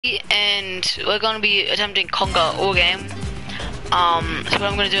and we're gonna be attempting conga all game. So what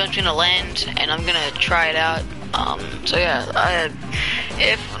I'm gonna do, I'm gonna land and I'm gonna try it out. So yeah,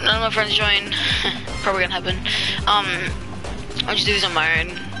 if none of my friends join, probably gonna happen. I'll just do this on my own.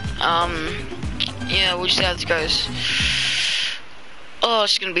 Yeah, we'll just see how this goes. Oh,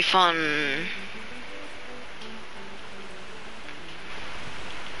 it's gonna be fun.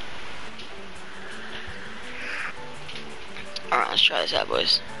 Alright, let's try this out,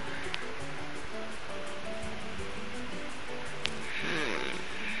 boys.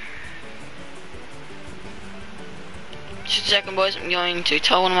 Just a second, boys. I'm going to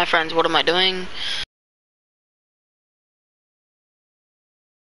tell one of my friends what am I doing.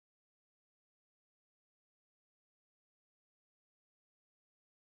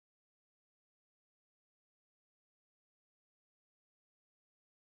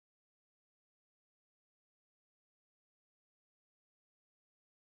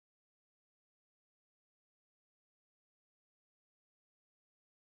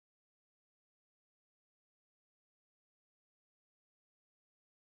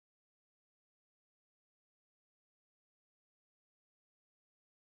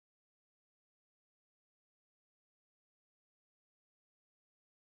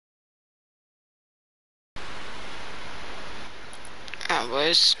 Alright,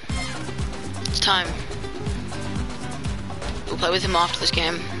 boys. It's time. We'll play with him after this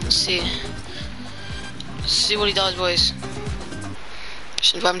game. Let's see. Let's see what he does, boys.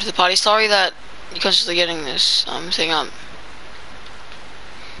 Just invite him to the party. Sorry that you're constantly getting this thing up.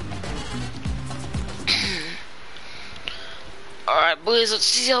 Alright, boys, let's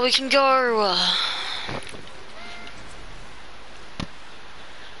see how we can go.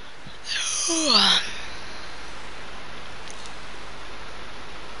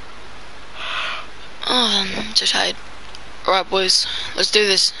 Oh, I'm so tired. Alright, boys, let's do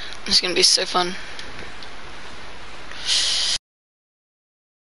this. This is gonna be so fun.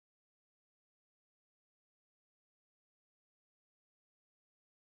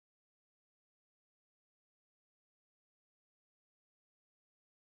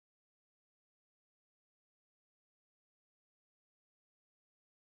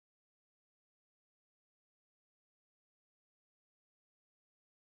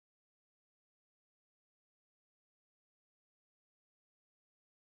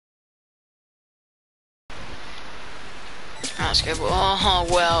 Let's go. Oh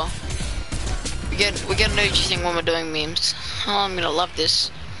well, we get an OG thing when we're doing memes. Oh, I'm gonna love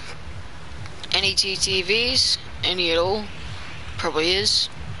this. Any TTVs? Any at all? Probably is.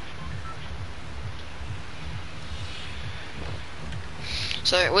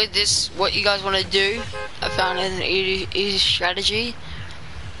 So with this, what you guys want to do, I found an easy strategy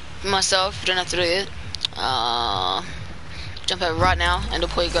for myself. You don't have to do it. Jump out right now, and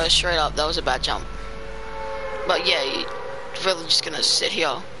it'll pull you guys straight up. That was a bad jump. But yeah, you're really just gonna sit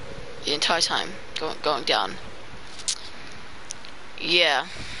here the entire time, going down. Yeah.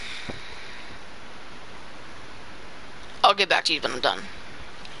 I'll get back to you when I'm done.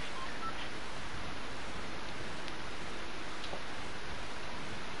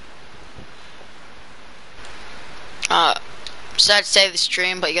 Sad to say the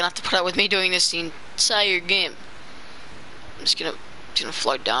stream, but you're gonna have to put up with me doing this the entire game. I'm just gonna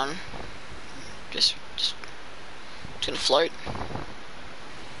float down. Just gonna float.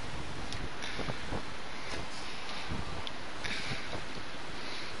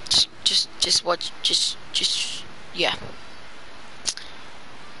 Just watch. Just yeah.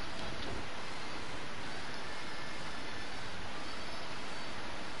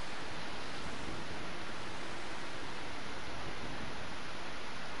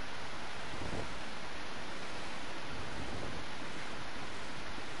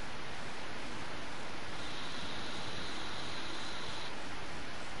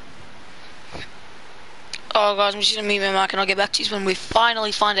 Oh guys, I'm just gonna meet my mark and I'll get back to you when we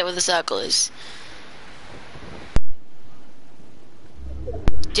finally find out where the circle is.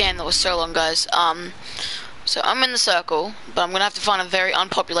 Damn, that was so long, guys. So I'm in the circle, but I'm gonna have to find a very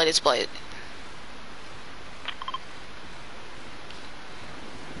unpopulated spot.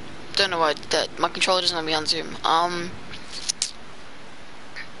 Don't know why that my controller doesn't let me unzoom. I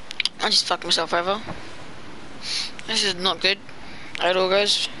just fucked myself over. This is not good at all,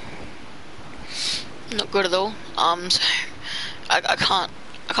 guys. Not good at all. So I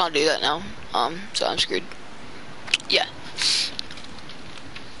can't do that now. So I'm screwed. Yeah.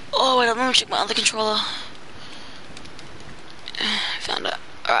 Oh wait, I'm gonna check my other controller. Found it.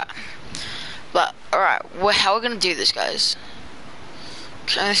 Alright. But alright, how are we gonna do this, guys?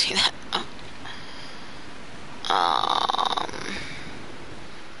 Can I see that?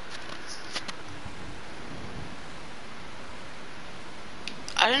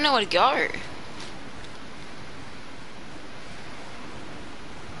 don't know where to go.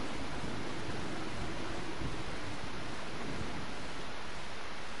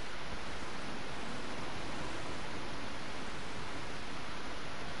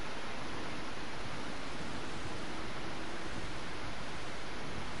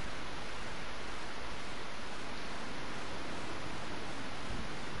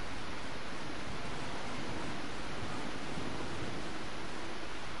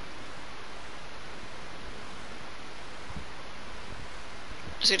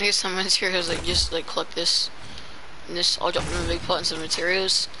 So here's some materials, like just like collect this, and this I'll drop in a big pot and some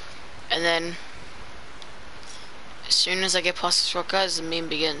materials, and then as soon as I get past this rock, guys, the meme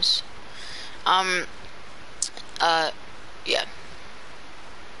begins. Yeah.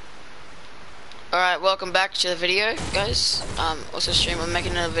 Alright, welcome back to the video, guys. Also I'm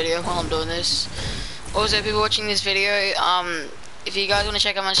making another video while I'm doing this. Also, people watching this video, if you guys want to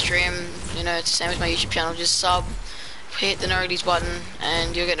check out my stream, you know, it's the same as my YouTube channel, just sub, hit the notifications button,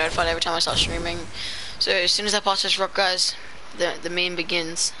 and you'll get notified every time I start streaming. So as soon as I pass this rock, guys, the meme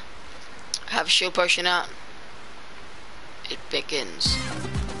begins. I have a shield potion out. It begins.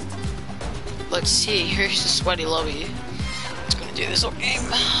 Let's see, here's the sweaty lobby. It's gonna do this whole game.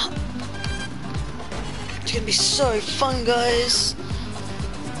 It's gonna be so fun, guys.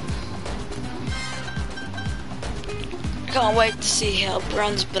 I can't wait to see how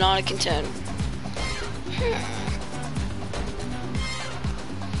Brand's banana can turn.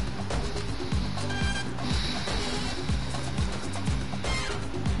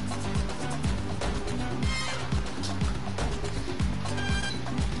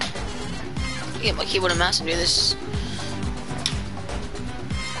 Get my keyboard and mouse and do this.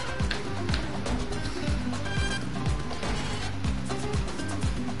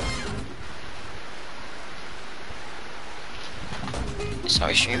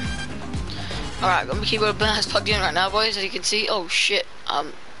 Sorry, stream. Alright, got my keyboard and mouse plugged in right now, boys, as you can see. Oh shit.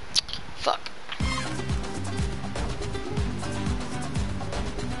 Fuck.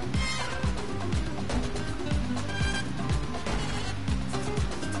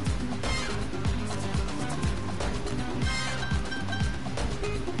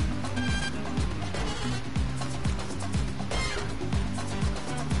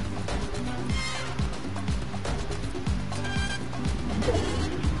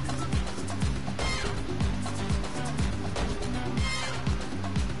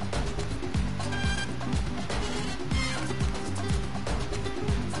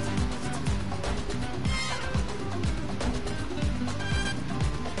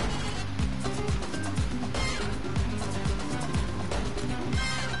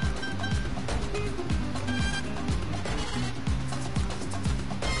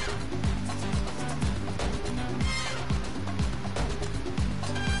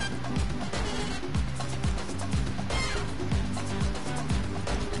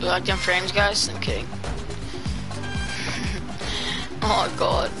 You like them frames, guys? I'm kidding. Oh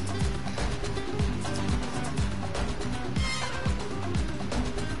god.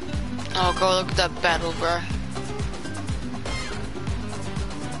 Oh god, look at that battle, bro.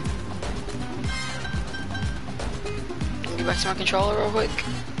 Get back to my controller real quick.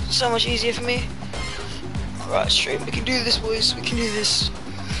 So much easier for me. Alright, stream. We can do this, boys. We can do this.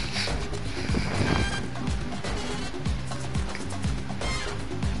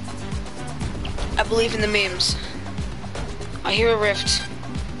 I believe in the memes. I hear a rift.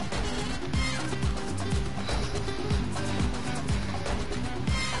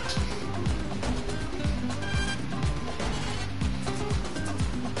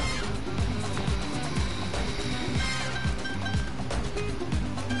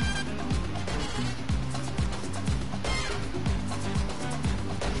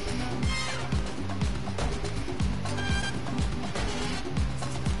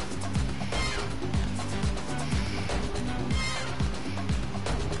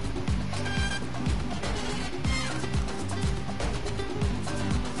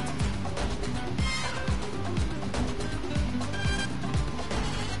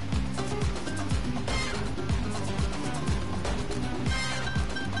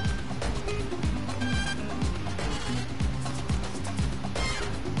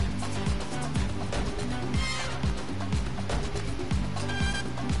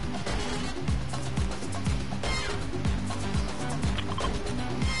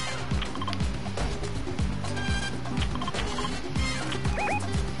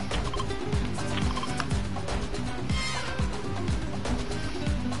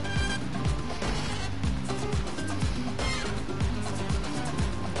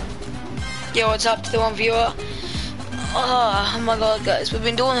 Yo, what's up to the one viewer? Oh my god, guys, we've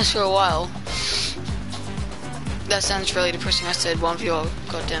been doing this for a while. That sounds really depressing. I said 1v1.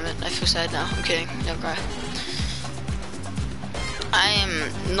 God damn it, I feel sad now. I'm kidding, don't cry. I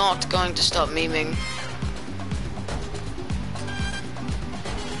am not going to stop memeing.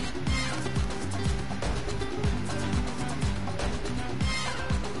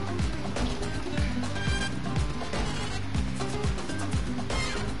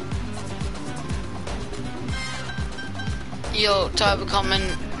 Yo, type a comment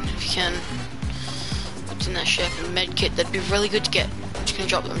if you can. What's in that chef and med kit? That'd be really good to get. I'm just gonna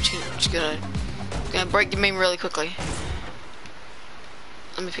drop them. I'm just gonna break the meme really quickly.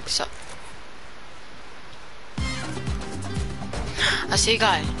 Let me pick this up. I see a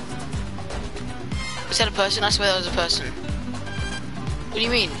guy. Was that a person? I swear that was a person. What do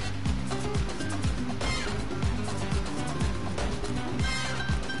you mean?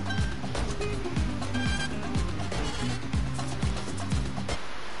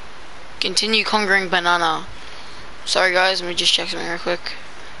 Continue conquering banana. Sorry guys, let me just check something real quick.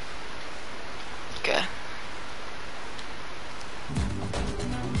 Okay.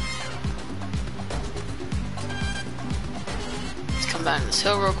 Let's come back to this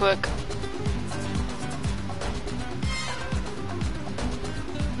hill real quick.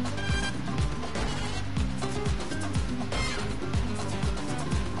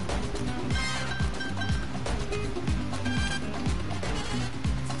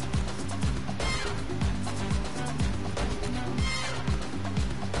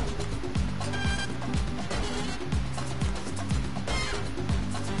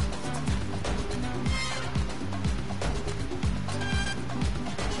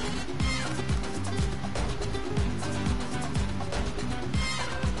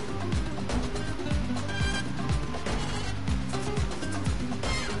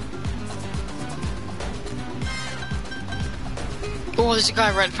 Oh, there's a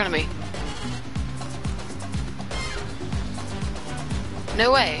guy right in front of me.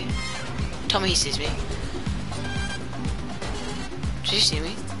 No way. Tell me he sees me. Did you see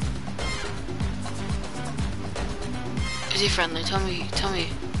me? Is he friendly? Tell me.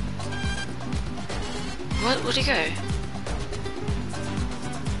 Where'd he go?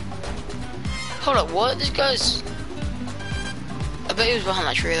 Hold up, what? This guy's... I bet he was behind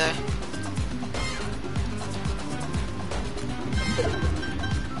that tree though.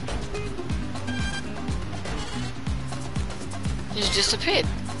 He just disappeared.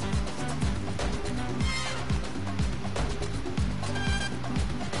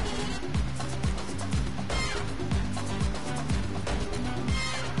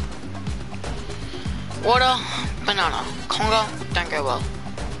 Water, banana, conga, don't go well.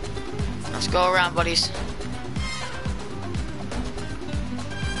 Let's go around, buddies.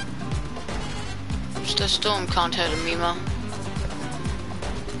 Just a storm can't hurt a memer.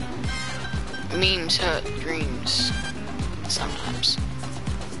 Memes hurt dreams. Sometimes.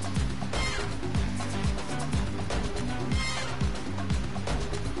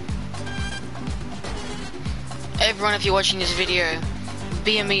 Everyone, if you're watching this video,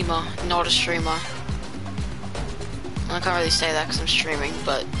 be a memer, not a streamer. I can't really say that because I'm streaming,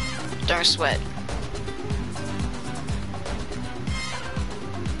 but don't sweat.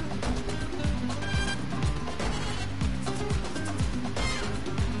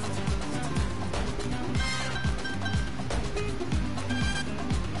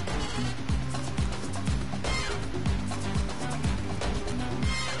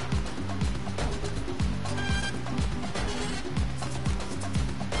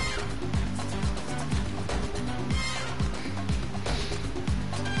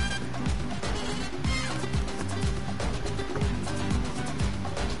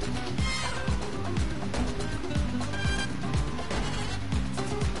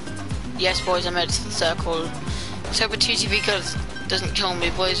 Yes, boys, I made it to the circle. Let's hope a TTV doesn't kill me,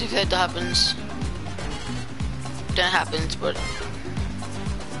 boys, if that happens. Don't happens, but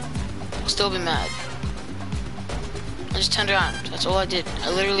I'll still be mad. I just turned around. That's all I did. I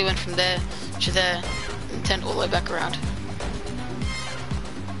literally went from there to there and turned all the way back around.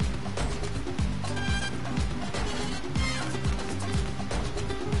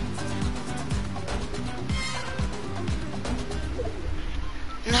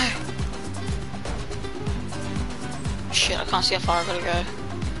 No. Shit, I can't see how far I gotta go.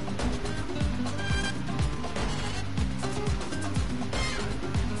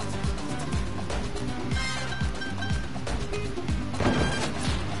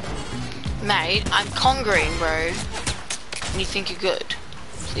 Mate, I'm conquering, bro. And you think you're good.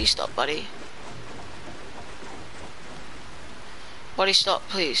 Please stop, buddy. Buddy, stop,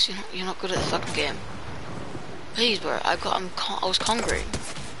 please. You're not good at the fucking game. Please, bro. I was hungry.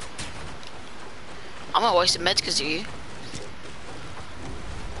 I'm not wasting meds because of you.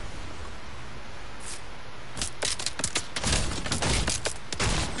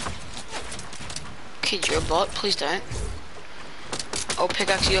 Kid, you're a bot. Please don't. I'll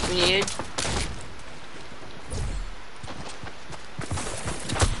pickaxe you up when you need.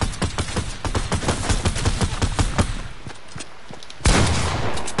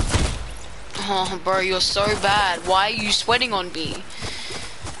 Oh, bro, you're so bad. Why are you sweating on me?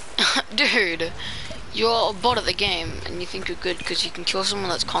 Dude, you're a bot at the game, and you think you're good because you can kill someone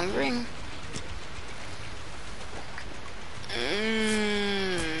that's conquering?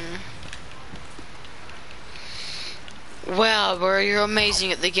 Wow, bro, you're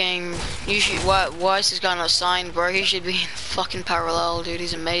amazing at the game. You should. Why is this guy not signed, bro? He should be in fucking parallel, dude.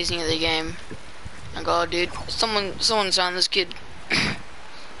 He's amazing at the game. My God, dude. Someone sign this kid.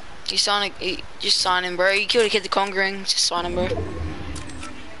 Just sign him, bro. You killed a kid at conquering. Just sign him, bro.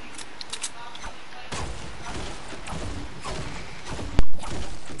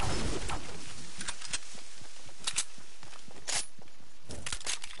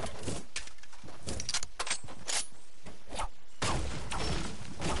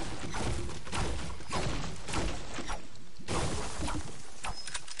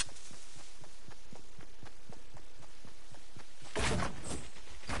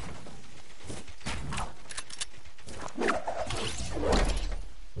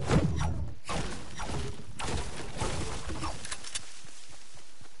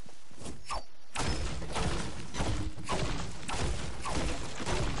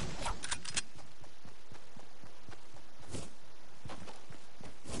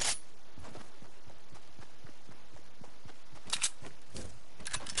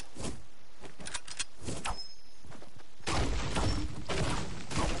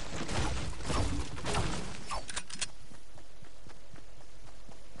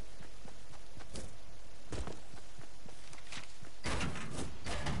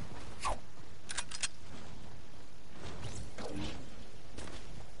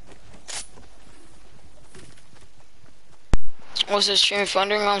 Also, stream, if you're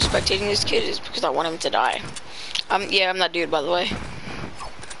wondering why I'm spectating this kid, is because I want him to die. Yeah, I'm that dude, by the way.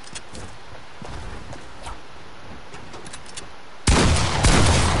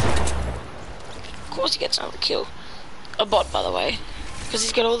 Of course he gets another kill. A bot, by the way. Because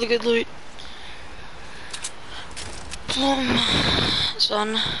he's got all the good loot.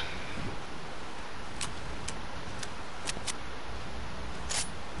 Son.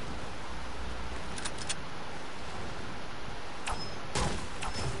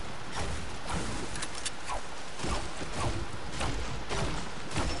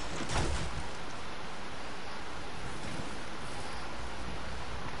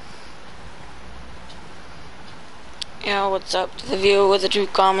 Yeah, what's up to the viewer with the 2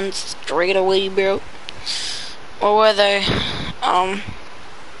 comments straight away, bro? Or were they?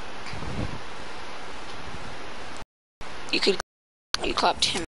 You clapped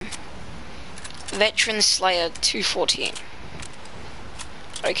him. Veteran Slayer 214.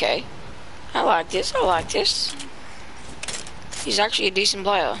 Okay. I like this. He's actually a decent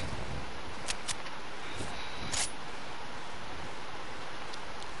player.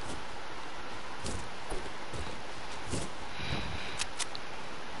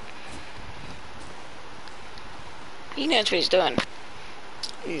 He knows what he's doing.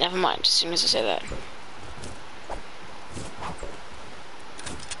 Never mind, as soon as I say that.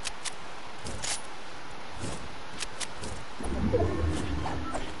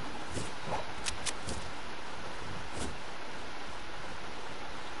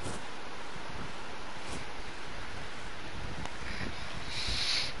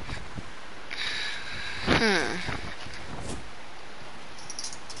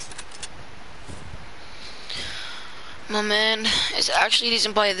 My man is actually a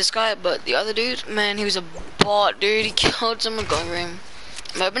decent player, this guy, but the other dude, man, he was a bot, dude. He killed someone going room.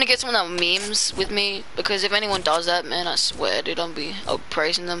 I'm hoping to get someone that memes with me, because if anyone does that, man, I swear, dude, I'll be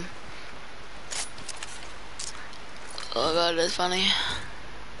praising them. Oh God, that's funny.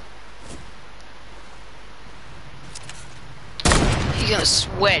 He's gonna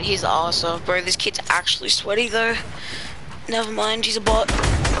sweat his ass off, bro. This kid's actually sweaty, though. Never mind, he's a bot.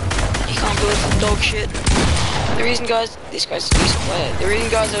 He can't do it for dog shit. The reason, guys, this guy's a decent player. The reason,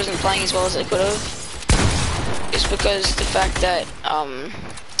 guys, I wasn't playing as well as I could have is because the fact that,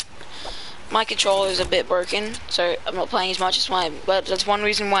 my controller is a bit broken, so I'm not playing as much as but that's one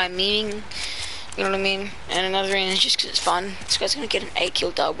reason why I'm memeing, you know what I mean? And another reason is just because it's fun. This guy's gonna get an 8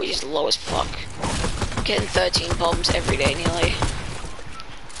 kill dub, which is low as fuck. I'm getting 13 bombs every day, nearly.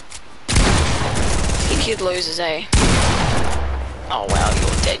 He kid loses, eh? Oh wow,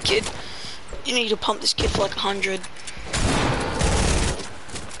 you're dead, kid. You need to pump this kid for like 100.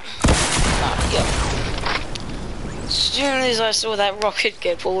 Yep. As soon as I saw that rocket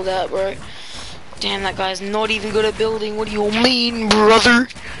get pulled out, bro. Damn, that guy's not even good at building. What do you mean, brother?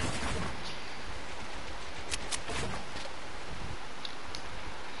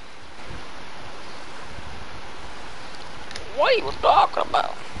 What are you talking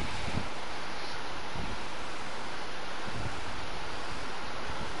about?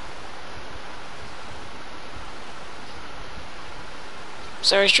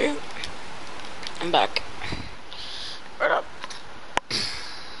 Sorry, stream. I'm back. Right up.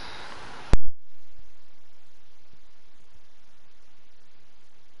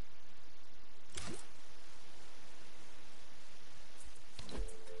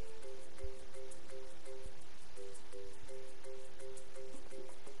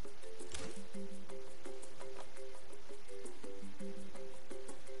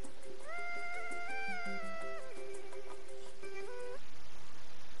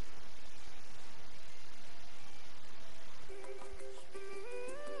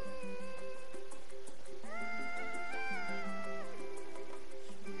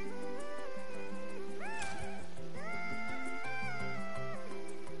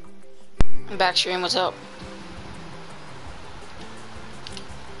 I'm back, stream. What's up?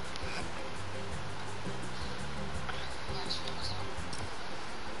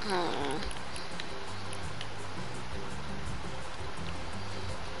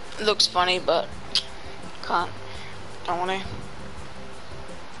 It looks funny, but can't. Don't want to.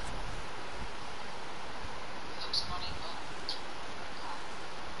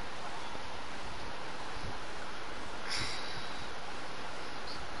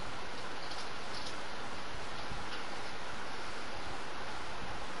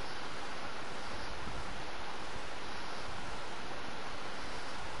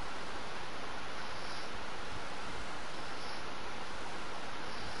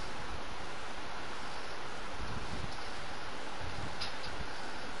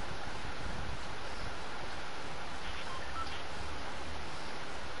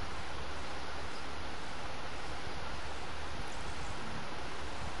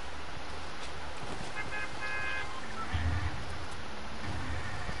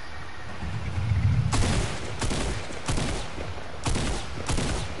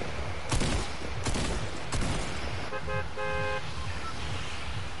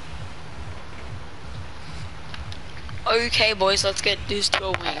 Okay, boys, let's get this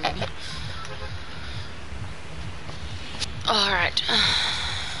going. Alright.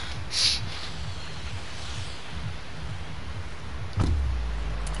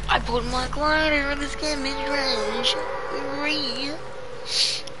 I put my glider in the skin mid-range.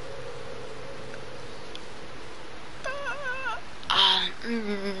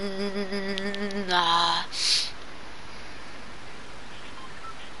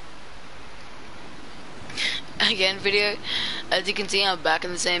 Again, video. As you can see, I'm back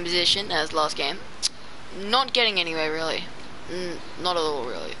in the same position as last game. Not getting anywhere, really. Not at all,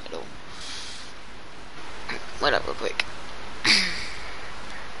 really, at all. Wait up real quick.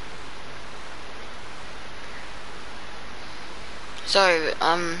 So,